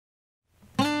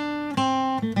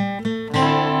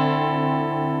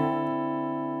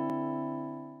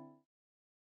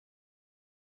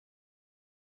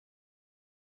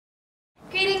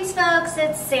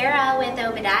it's Sarah with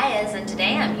Obadiah's, and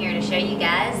today I'm here to show you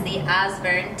guys the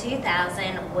Osburn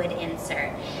 2000 wood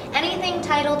insert. Anything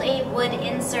titled a wood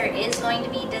insert is going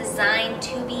to be designed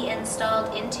to be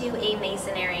installed into a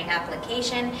masonry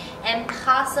application and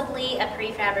possibly a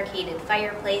prefabricated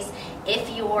fireplace if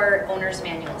your owner's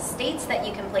manual states that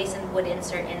you can place a wood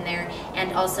insert in there,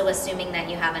 and also assuming that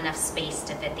you have enough space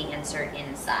to fit the insert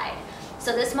inside.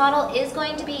 So this model is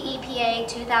going to be EPA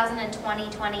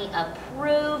 2020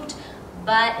 approved,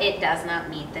 but it does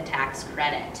not meet the tax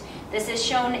credit. This is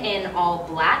shown in all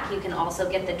black. You can also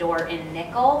get the door in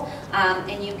nickel,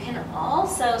 and you can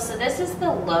also, so this is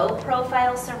the low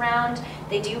profile surround.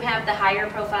 They do have the higher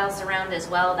profile surround as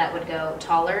well that would go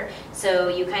taller. So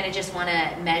you kind of just want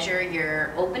to measure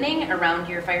your opening around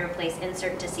your fireplace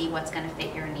insert to see what's going to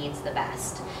fit your needs the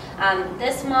best.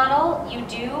 This model,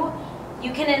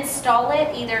 you can install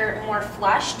it either more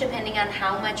flush depending on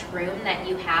how much room that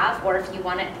you have, or if you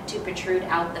want it to protrude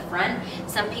out the front.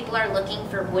 Some people are looking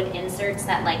for wood inserts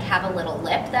that have a little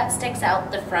lip that sticks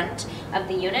out the front of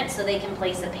the unit so they can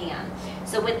place a pan.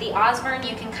 So with the Osburn,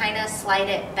 you can kind of slide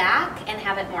it back and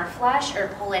have it more flush, or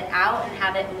pull it out and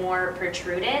have it more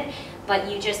protruded. But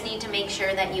you just need to make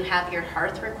sure that you have your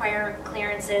hearth required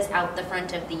clearances out the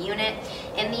front of the unit.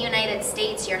 In the United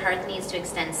States, your hearth needs to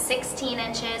extend 16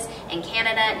 inches. In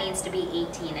Canada, it needs to be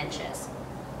 18 inches.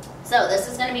 So this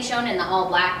is going to be shown in the all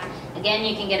black. Again,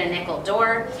 you can get a nickel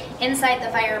door. Inside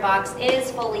the firebox is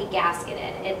fully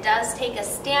gasketed. It does take a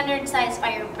standard size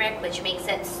fire brick, which makes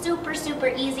it super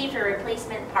easy for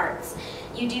replacement parts.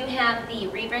 You do have the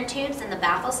reburn tubes and the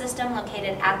baffle system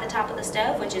located at the top of the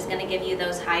stove, which is going to give you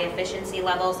those high efficiency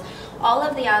levels. All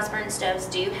of the Osburn stoves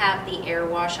do have the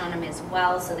airwash on them as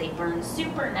well, so they burn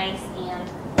super nice and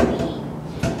clean.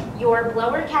 Your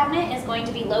blower cabinet is going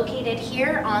to be located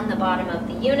here on the bottom of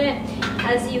the unit.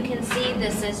 As you can see,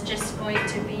 this is just going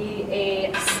to be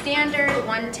a standard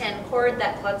 110 cord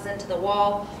that plugs into the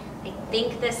wall. I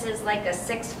think this is like a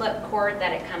 6-foot cord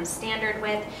that it comes standard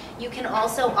with. You can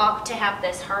also opt to have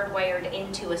this hardwired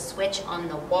into a switch on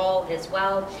the wall as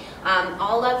well.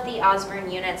 All of the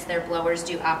Osburn units, their blowers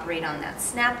do operate on that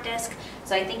snap disc.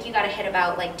 So I think you got to hit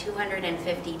about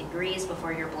 250 degrees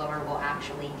before your blower will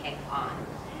actually kick on.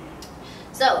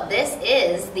 So this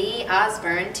is the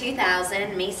Osburn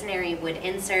 2000 masonry wood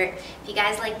insert. If you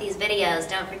guys like these videos,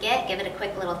 don't forget, give it a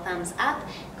quick little thumbs up.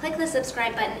 Click the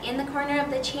subscribe button in the corner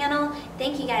of the channel.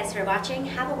 Thank you guys for watching.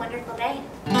 Have a wonderful day.